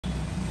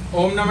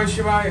Om Namah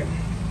Shivaya.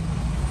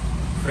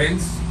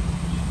 Friends,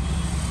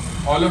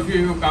 all of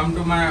you come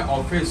to my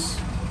office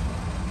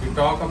to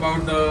talk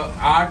about the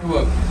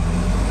artwork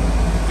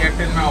kept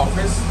in my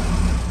office,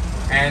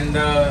 and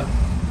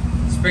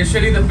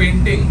especially the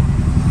painting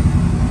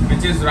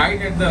which is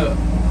right at the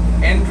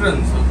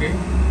entrance, okay,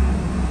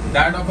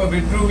 that of a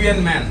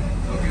Vitruvian man,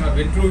 okay, or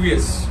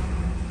Vitruvius,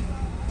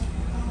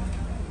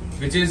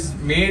 which is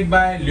made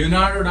by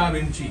Leonardo da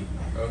Vinci,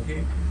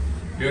 okay.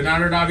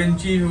 Leonardo da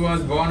Vinci, who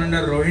was born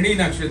under Rohini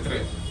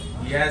Nakshatra,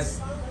 he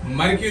has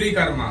Mercury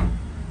karma,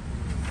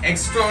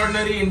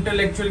 extraordinary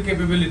intellectual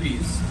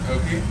capabilities,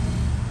 okay.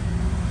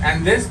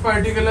 And this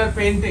particular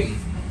painting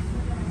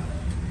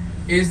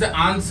is the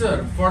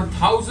answer for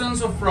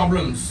thousands of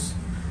problems.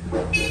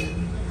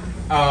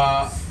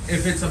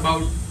 If it's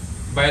about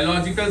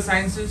biological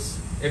sciences,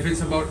 if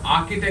it's about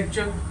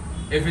architecture,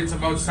 if it's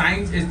about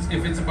science,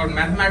 if it's about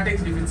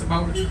mathematics, if it's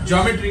about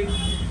geometry,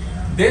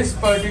 this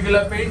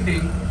particular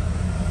painting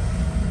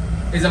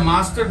is a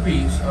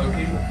masterpiece,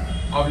 okay,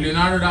 of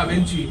Leonardo da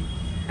Vinci,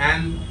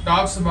 and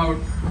talks about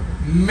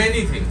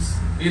many things.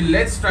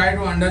 Let's try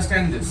to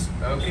understand this,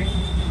 okay.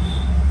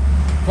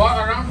 For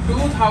around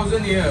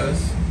 2000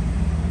 years,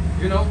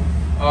 you know,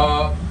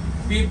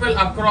 people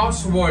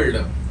across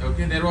world,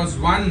 okay, there was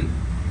one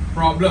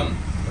problem,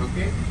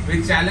 okay,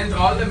 which challenged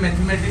all the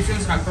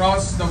mathematicians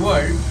across the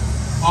world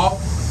of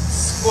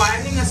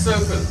squaring a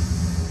circle,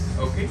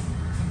 okay.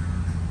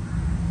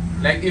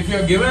 Like if you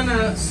are given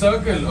a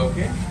circle,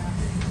 okay,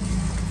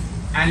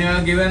 and you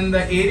are given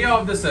the area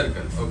of the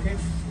circle, okay,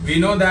 we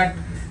know that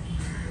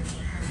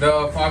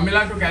the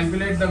formula to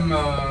calculate the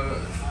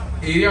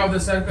area of the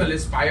circle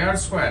is pi r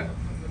square,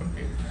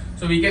 okay.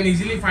 So we can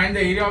easily find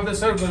the area of the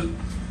circle,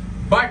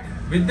 but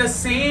with the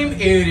same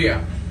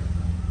area,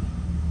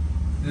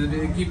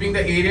 keeping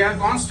the area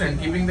constant,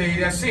 keeping the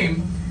area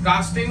same,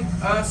 casting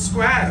a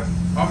square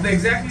of the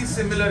exactly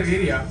similar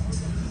area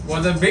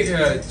was a big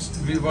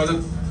was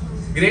a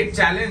great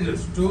challenge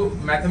to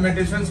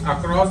mathematicians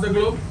across the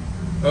globe,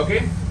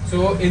 okay.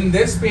 So in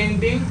this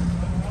painting,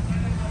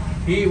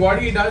 what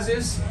he does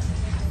is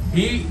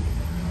he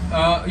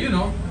you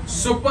know,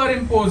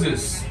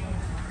 superimposes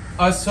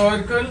a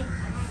circle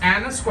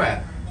and a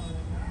square,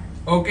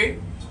 okay.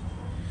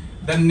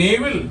 The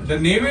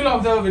navel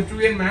of the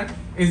Vitruvian man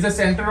is the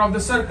center of the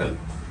circle,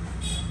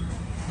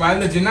 while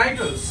the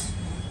genitals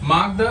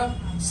mark the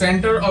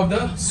center of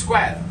the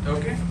square,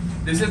 okay.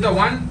 This is the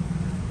one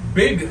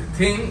big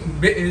thing,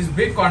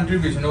 big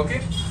contribution,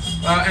 okay.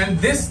 And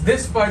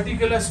this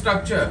particular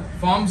structure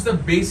forms the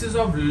basis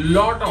of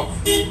lot of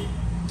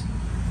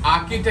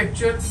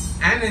architecture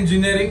and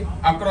engineering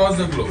across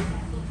the globe,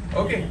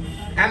 okay.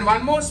 And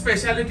one more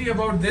speciality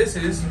about this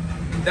is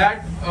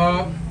that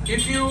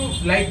if you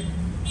like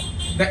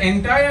the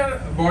entire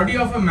body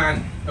of a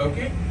man,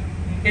 okay,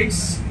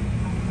 it's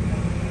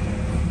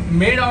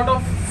made out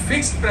of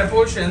fixed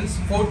proportions,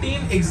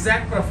 14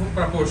 exact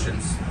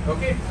proportions,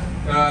 okay.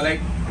 Like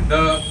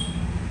the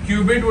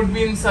cubit would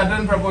be in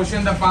certain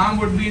proportion, the palm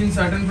would be in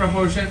certain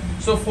proportion,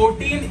 so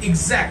 14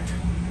 exact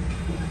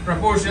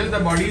proportions the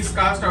body is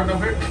cast out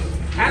of it.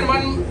 And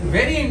one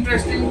very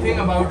interesting thing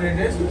about it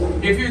is,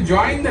 if you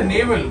join the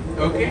navel,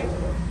 okay,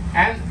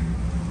 and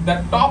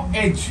the top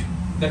edge,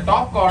 the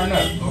top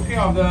corner, okay,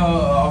 of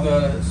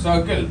the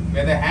circle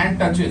where the hand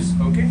touches,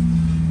 okay,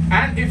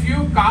 and if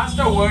you cast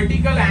a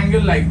vertical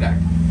angle like that,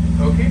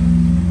 okay,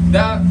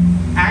 the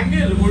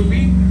angle would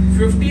be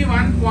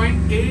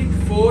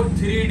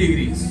 51.843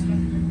 degrees.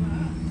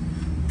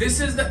 This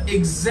is the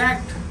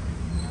exact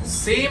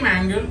same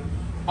angle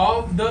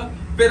of the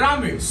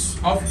pyramids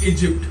of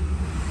Egypt,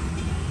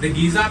 the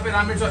Giza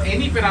pyramids or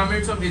any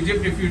pyramids of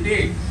Egypt. If you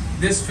take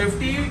this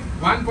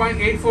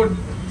 51.843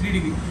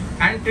 degrees,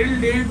 and till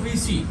date we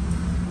see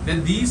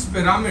that these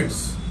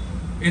pyramids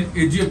in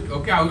Egypt,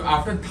 okay,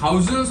 after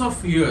thousands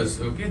of years,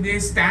 okay, they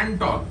stand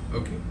tall,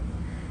 okay,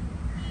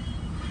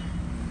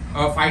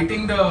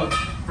 fighting the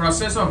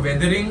process of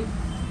weathering,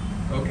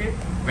 okay,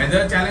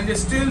 weather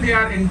challenges, still they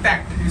are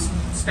intact, is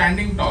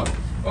standing tall,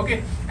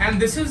 okay. And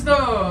this is the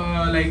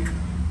like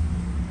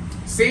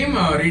same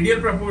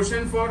radial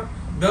proportion for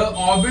the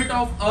orbit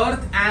of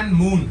Earth and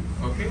Moon,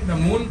 okay. The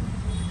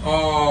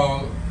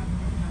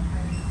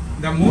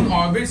moon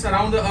orbits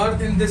around the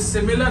Earth in this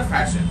similar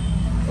fashion,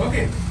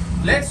 okay.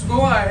 Let's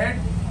go ahead,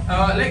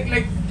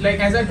 like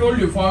as I told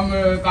you, from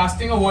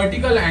casting a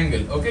vertical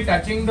angle, okay,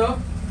 touching the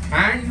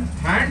hand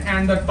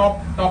and the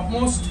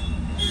topmost,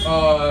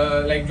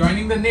 like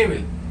joining the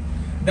navel,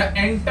 the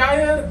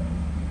entire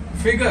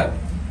figure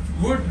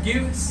would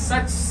give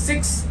such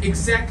 6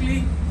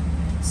 exactly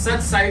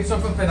such sides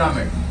of a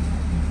pyramid.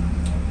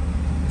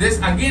 This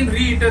again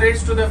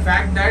reiterates to the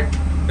fact that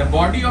the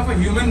body of a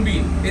human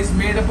being is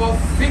made up of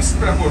fixed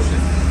proportion,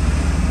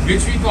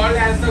 which we call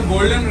as the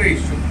golden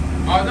ratio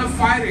or the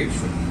phi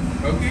ratio,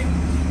 okay.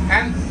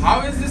 And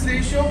how is this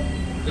ratio?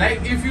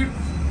 Like if you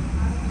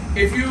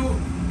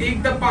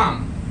take the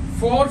palm,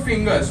 4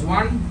 fingers,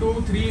 1,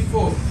 2, 3,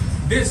 4,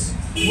 this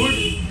would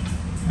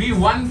be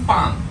one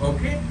palm,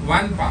 okay,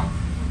 one palm,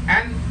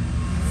 and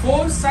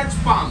 4 such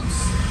palms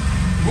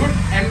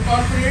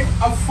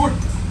incorporate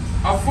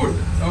a foot,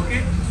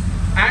 okay,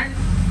 and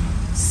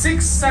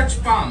 6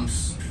 such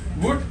palms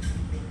would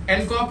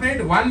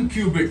incorporate 1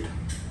 cubit.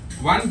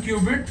 1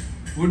 cubit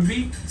would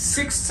be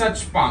 6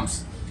 such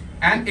palms,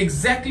 and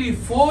exactly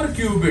 4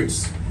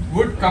 cubits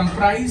would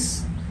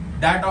comprise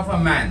that of a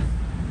man.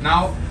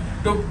 Now,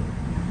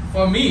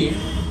 for me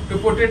to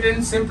put it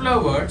in simpler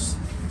words,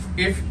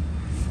 if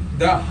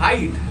the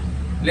height,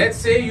 let's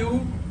say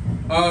you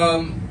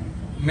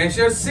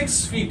measure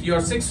 6 feet,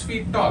 you're 6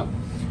 feet tall,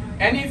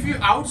 and if you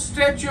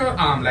outstretch your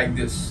arm like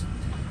this,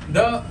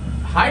 the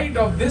height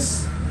of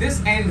this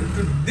end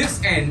to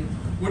this end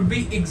would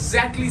be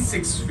exactly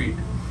 6 feet.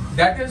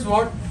 That is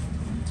what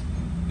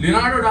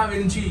Leonardo da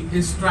Vinci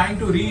is trying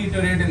to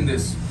reiterate in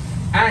this.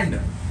 And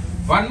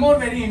one more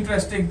very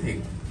interesting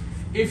thing,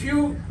 if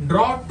you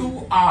draw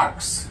 2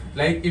 arcs,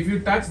 like if you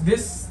touch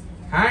this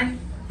hand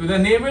to the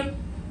navel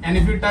and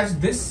if you touch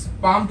this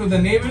palm to the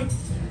navel,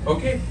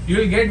 okay, you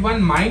will get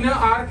one minor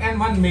arc and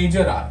one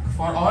major arc.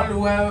 For all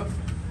who have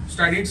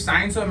studied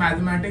science or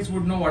mathematics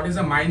would know what is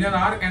a minor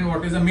arc and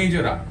what is a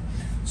major arc.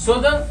 So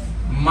the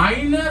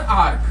minor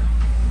arc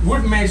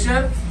would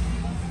measure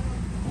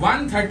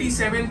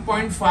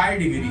 137.5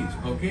 degrees,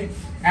 okay,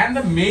 and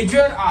the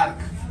major arc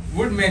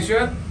would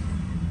measure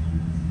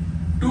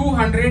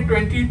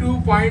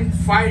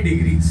 222.5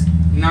 degrees.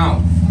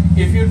 Now,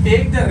 if you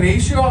take the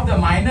ratio of the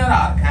minor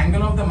arc,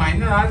 angle of the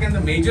minor arc and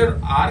the major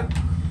arc,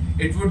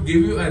 it would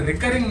give you a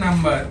recurring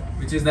number,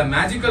 which is the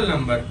magical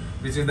number,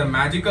 which is the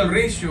magical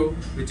ratio,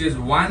 which is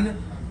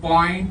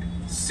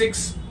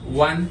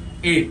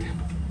 1.618,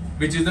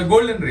 which is the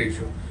golden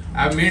ratio.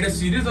 I've made a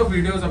series of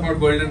videos about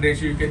golden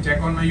ratio. You can check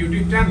on my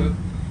YouTube channel.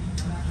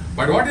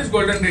 But what is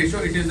golden ratio?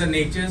 It is the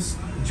nature's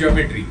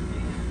geometry.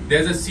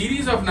 There's a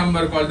series of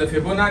numbers called the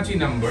Fibonacci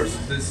numbers.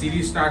 The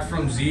series starts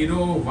from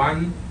 0,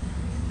 1,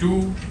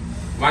 2,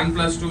 1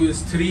 plus 2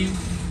 is 3,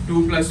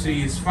 2 plus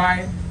 3 is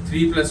 5,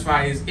 3 plus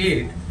 5 is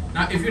 8.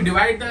 Now if you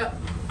divide the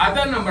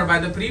other number by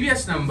the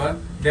previous number,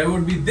 there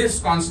would be this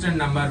constant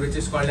number which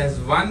is called as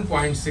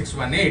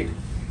 1.618,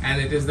 and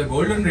it is the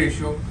golden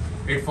ratio.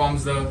 It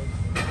forms the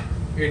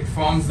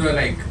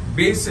like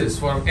basis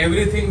for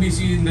everything we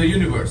see in the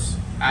universe.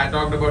 I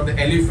talked about the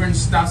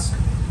elephant's tusk,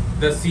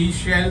 the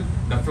seashell,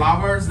 the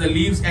flowers, the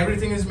leaves,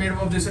 everything is made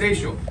up of this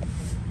ratio.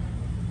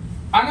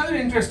 Another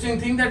interesting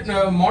thing that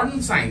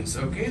modern science,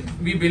 okay,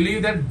 we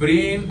believe that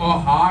brain or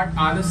heart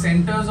are the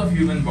centers of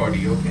human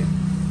body, okay.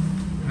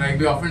 Like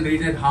we often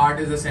read that heart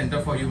is the center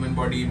for human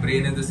body,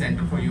 brain is the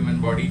center for human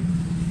body.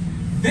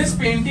 This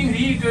painting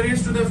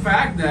reiterates to the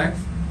fact that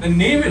the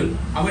navel,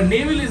 our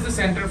navel is the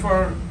center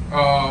for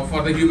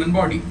the human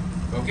body,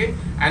 okay.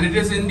 And it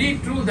is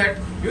indeed true that,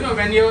 you know,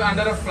 when you're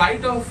under a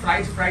flight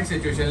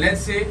situation,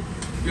 let's say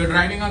you're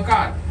driving a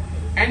car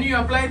and you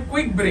apply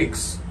quick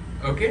brakes,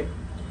 okay,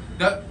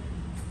 the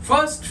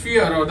first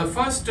fear or the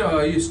first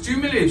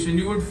stimulation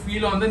you would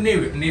feel on the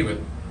navel.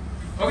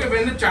 Okay,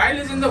 when the child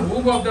is in the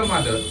womb of the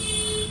mother,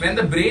 when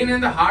the brain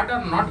and the heart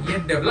are not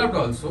yet developed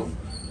also,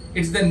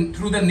 it's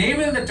through the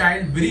navel the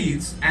child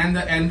breathes and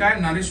the entire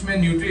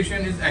nourishment,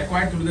 nutrition is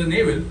acquired through the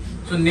navel.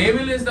 So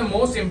navel is the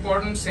most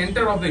important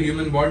center of the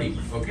human body,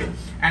 okay.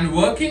 And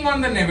working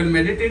on the navel,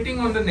 meditating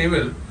on the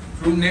navel,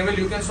 through navel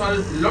you can solve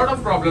a lot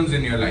of problems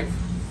in your life.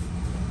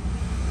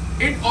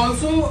 It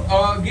also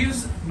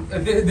gives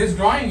this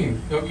drawing,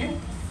 okay.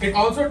 It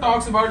also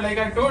talks about, like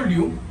I told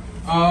you,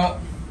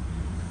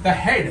 the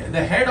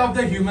head of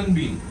the human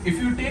being. If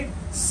you take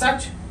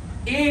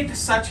 8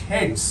 such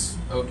heads,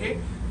 okay,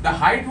 the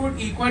height would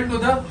equal to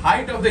the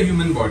height of the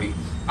human body.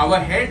 Our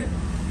head,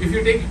 if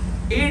you take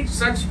 8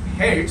 such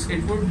heads,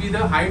 it would be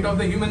the height of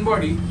the human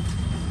body.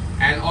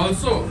 And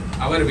also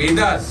our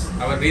Vedas,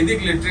 our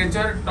Vedic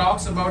literature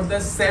talks about the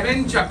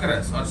 7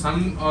 chakras, or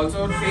some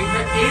also take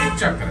the 8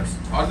 chakras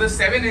or the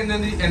 7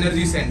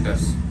 energy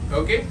centers,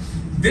 okay.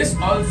 This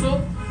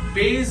also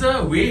paves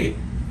a way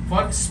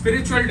for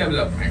spiritual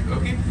development,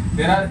 okay.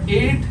 There are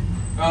 8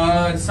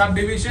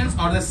 subdivisions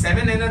or the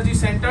 7 energy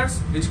centers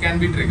which can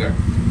be triggered.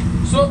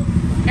 So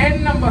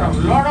n number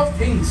of lot of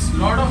things,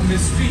 lot of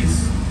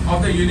mysteries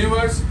of the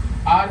universe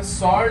are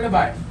solved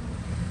by,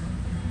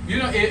 you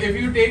know, if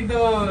you take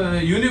the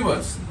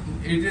universe,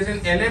 it is an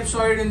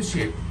ellipsoid in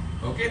shape,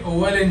 okay,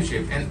 oval in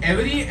shape, and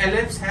every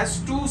ellipse has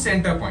 2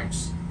 center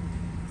points,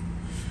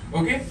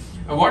 okay.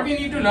 What we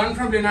need to learn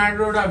from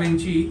Leonardo da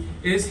Vinci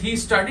is he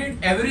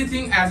studied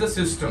everything as a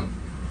system.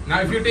 Now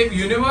if you take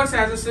universe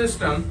as a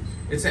system,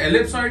 it's an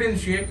ellipsoid in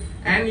shape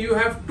and you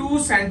have 2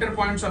 center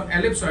points of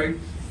ellipsoid.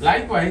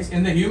 Likewise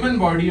in the human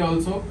body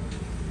also,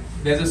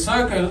 there's a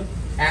circle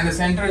and the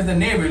center is the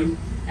navel,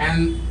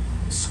 and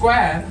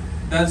square,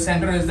 the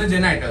center is the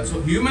genital.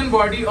 So human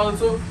body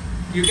also,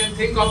 you can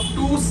think of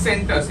 2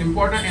 centers,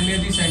 important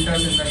energy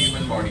centers in the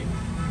human body.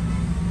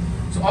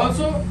 So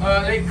also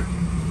like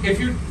if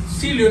you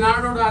see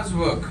Leonardo da's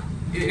work,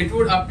 it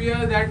would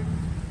appear that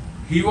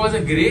he was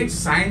a great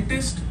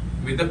scientist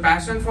with a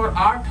passion for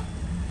art.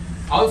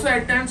 Also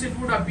at times it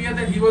would appear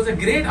that he was a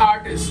great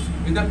artist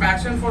with a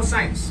passion for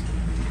science.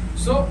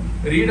 So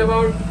read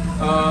about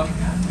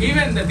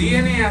Even the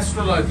DNA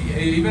astrology,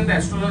 even the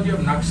astrology of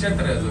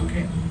nakshatras,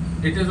 okay,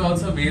 it is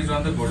also based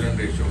on the golden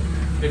ratio.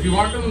 If you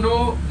want to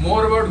know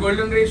more about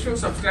golden ratio,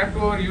 subscribe to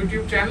our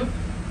YouTube channel.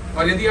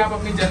 और यदि आप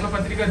अपनी जन्म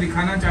पत्रिका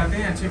दिखाना चाहते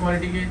हैं, अच्छे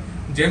क्वालिटी के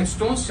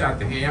जेमस्टोन्स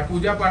चाहते हैं, या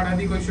पूजा पाठ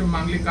आदि कोई शुभ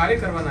मांगलिक कार्य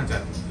करवाना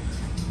चाहते हैं,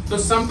 तो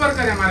संपर्क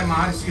करें हमारे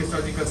महर्षि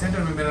एस्ट्रोलॉजिकल सेंटर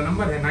में। मेरा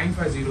नंबर है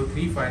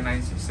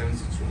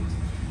 9503596761।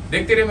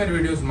 देखते रहे मेरे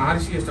वीडियोस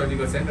महर्षि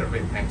एस्ट्रोलॉजिकल सेंटर पे।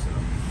 Thanks a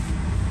lot.